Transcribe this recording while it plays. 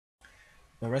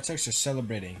The Red Sox are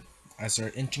celebrating as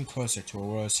they're inching closer to a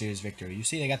World Series victory. You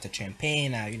see, they got the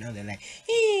champagne out. They're like,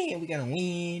 "Hey, we're gonna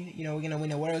win. We're gonna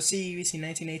win a World Series in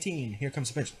 1918." Here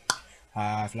comes the pitch.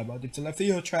 High fly ball deep to left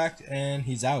field track, and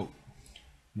he's out.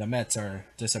 The Mets are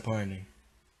disappointing.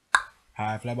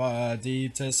 High fly ball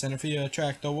deep to center field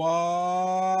track. The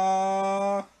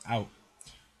wall out.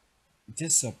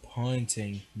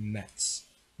 Disappointing Mets.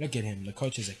 Look at him. The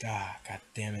coach is like, god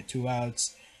damn it, 2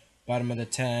 outs. Bottom of the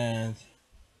 10th.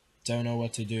 Don't know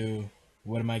what to do.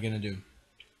 What am I gonna do?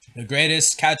 The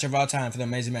greatest catch of all time for the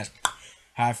amazing match.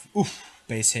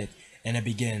 Base hit, and it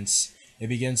begins. It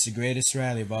begins the greatest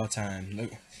rally of all time.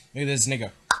 Look at this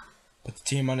nigga. Put the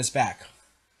team on his back.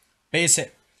 Base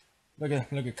hit. Look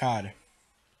at Carter.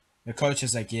 The coach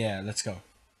is like, yeah, let's go.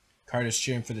 Carter's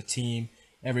cheering for the team.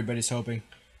 Everybody's hoping,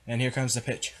 and here comes the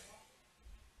pitch.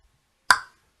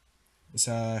 It's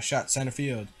a shot center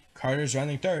field. Carter's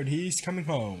running third. He's coming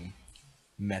home.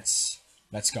 Mets.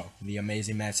 Let's go. The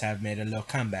amazing Mets have made a little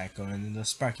comeback, going a little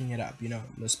sparking it up, a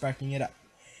little sparking it up.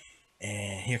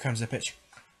 And here comes the pitch.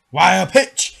 Wild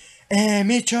pitch! And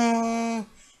Mitchell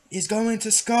is going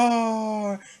to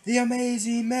score! The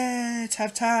amazing Mets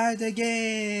have tied the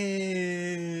game!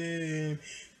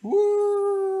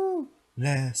 Woo!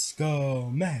 Let's go,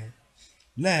 Mets!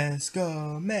 Let's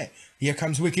go, Mets! Here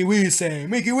comes Wiki Weesing!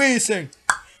 Wiki Weesing!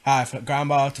 High ground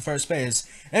ball to first base.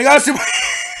 And it goes to...